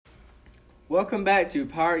Welcome back to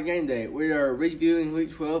Pirate Game Day. We are reviewing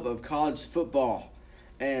Week 12 of college football,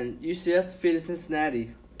 and UCF defeated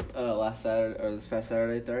Cincinnati this past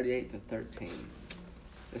Saturday, 38-13.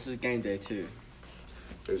 This was game day too.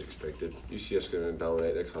 It was expected. UCF's going to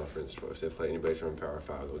dominate their conference. If they play anybody from Power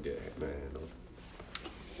 5, they'll get manhandled.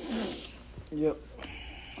 Yep,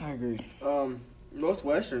 I agree.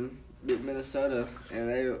 Northwestern beat Minnesota, and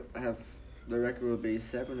their record will be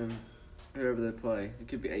 7 whoever they play. It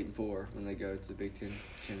could be 8-4 when they go to the Big Ten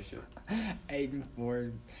championship.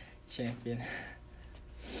 8-4 champion.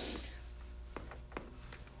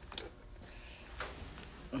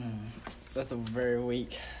 That's a very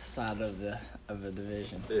weak side of the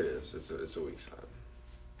division. It is. It's a weak side.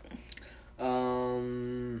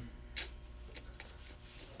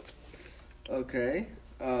 Okay.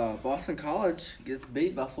 Boston College gets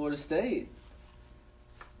beat by Florida State.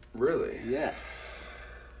 Really? Yes.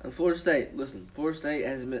 And Florida State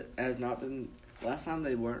has not been. Last time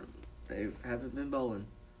they haven't been bowling.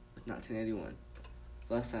 It's 1981.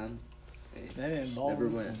 Last time They've been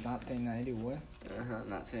bowling since 1981.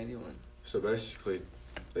 1981. So basically,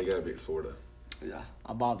 they got to beat Florida. Yeah.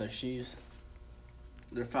 I bought their shoes.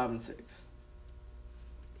 They're 5-6.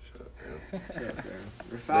 Shut up, man. Shut up, Aaron.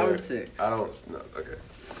 They're 5-6. I don't. No. Okay.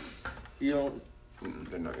 You don't.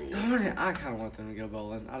 They're not going to get. Darn it! I kind of want them to go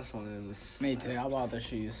bowling. I just wanted them to. Me too. I bought their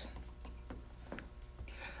shoes.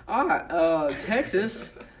 All right.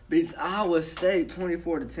 Texas beats Iowa State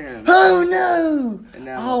 24-10. Oh no! And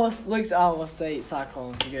now Iowa State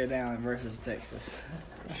Cyclones to go down versus Texas.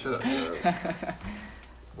 Shut up, man.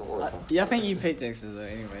 Yeah, I think you picked Texas though.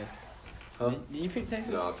 Anyways. Huh? Did you pick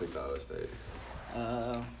Texas? No, I picked Iowa State.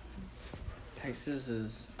 Texas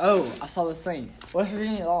is. Oh, I saw this thing. West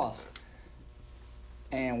Virginia lost.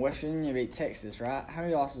 And West Virginia beat Texas, right? How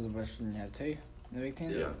many losses does West Virginia have? 2 in the Big Ten?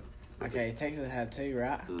 Yeah. Okay, Texas have 2,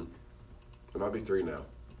 right? It might be 3 now.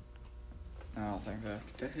 I don't think so.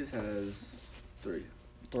 Texas has 3.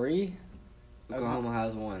 3? Oklahoma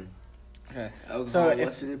has 1. Okay. Oklahoma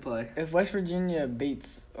West Virginia play. If West Virginia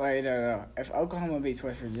beats... Wait, no. If Oklahoma beats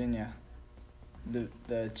West Virginia,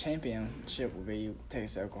 the championship will be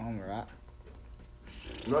Texas-Oklahoma, right?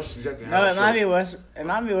 I'm not exactly how. No, it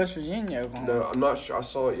might be West Virginia, Oklahoma. No, I'm not sure. I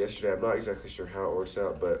saw it yesterday. I'm not exactly sure how it works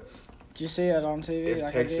out, but Did you see it on TV?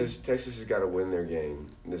 if Texas has got to win their game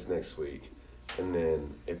this next week, and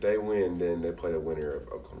then if they win, then they play the winner of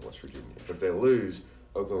Oklahoma West Virginia. But if they lose,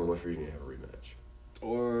 Oklahoma and West Virginia have a rematch.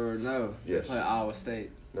 Or no, Yes. they play Iowa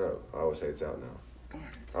State. No, Iowa State's out now. Darn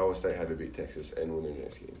it. Iowa State had to beat Texas and win their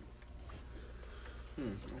next game.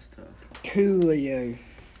 That's tough. Coolio.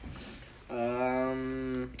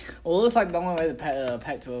 Well, it looks like the only way the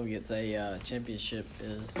Pac-12 gets a championship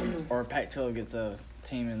is, or Pac-12 gets a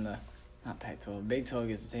team in the, not Pac-12, Big 12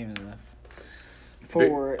 gets a team in the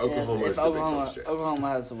four. Oklahoma if is the Big 12 champions. Oklahoma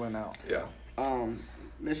has to win out. Yeah.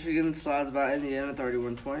 Michigan slides by Indiana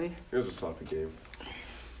 31-20. It was a sloppy game.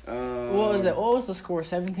 What was it? What was the score?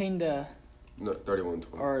 17 to. No, 31-20.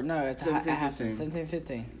 Or no, it's 17-15.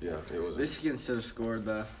 17-15. Yeah, it was. Michigan should have scored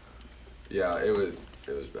though. Yeah, it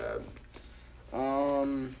was bad.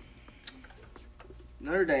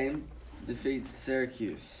 Notre Dame defeats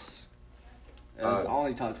Syracuse. It was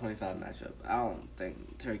only top 25 matchup. I don't think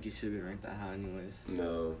Syracuse should be ranked that high anyways.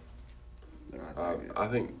 No. They're not that good. I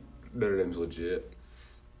think Notre Dame's legit.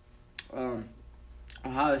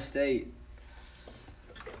 Ohio State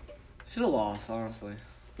should have lost, honestly.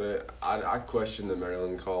 But I question the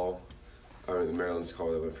Maryland call. I mean, the Maryland's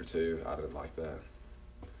call, they went for 2. I didn't like that.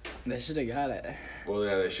 They should have got it. Well,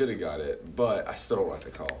 yeah, they should have got it, but I still don't like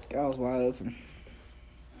the call. Guy was wide open.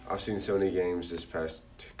 I've seen so many games this past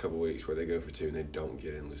couple weeks where they go for 2 and they don't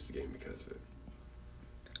get in and lose the game because of it.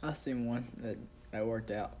 I've seen one that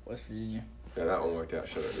worked out. West Virginia. Yeah, that one worked out.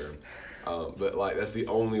 Shut up, Durham. But, that's the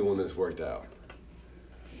only one that's worked out.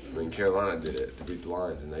 I mean, Carolina did it to beat the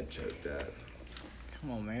Lions, and they choked that.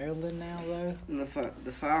 Come on, Maryland now, though. And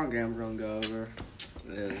the final game we're going to go over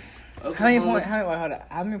is How many points?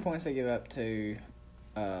 How many points they give up to?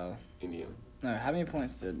 Indiana. No, how many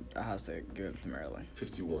points did Ohio State give up to Maryland?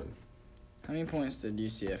 51. How many points did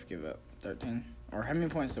UCF give up? 13. Or how many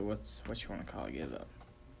points did what you want to call it give up?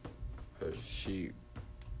 Shoot.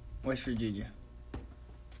 West Virginia.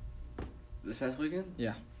 This past weekend?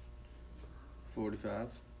 Yeah. 45.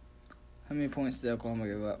 How many points did Oklahoma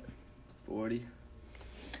give up? 40.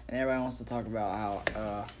 And everybody wants to talk about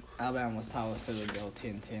how Alabama was tied with Citadel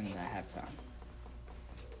 10-10 at halftime.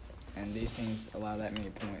 And these teams allow that many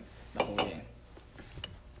points the whole game.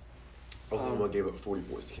 Oklahoma gave up 40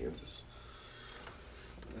 points to Kansas.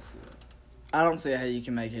 I don't see how you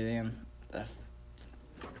can make it in.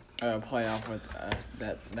 playoff with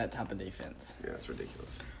that type of defense. Yeah, it's ridiculous.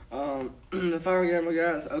 The final game we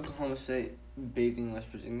got is Oklahoma State beating West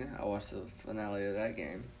Virginia. I watched the finale of that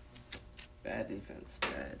game. Bad defense.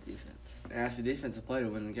 And actually, defensive play to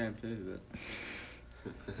win the game too,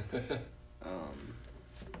 but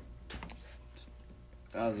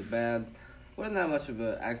that was wasn't that much of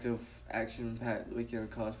an action-packed weekend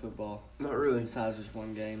of college football. Not really. Besides just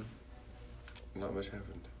one game. Not much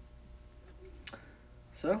happened.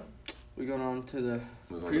 So, we're going on to the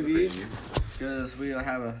Move on to the previews preview. because we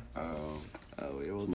have a. Oh. We will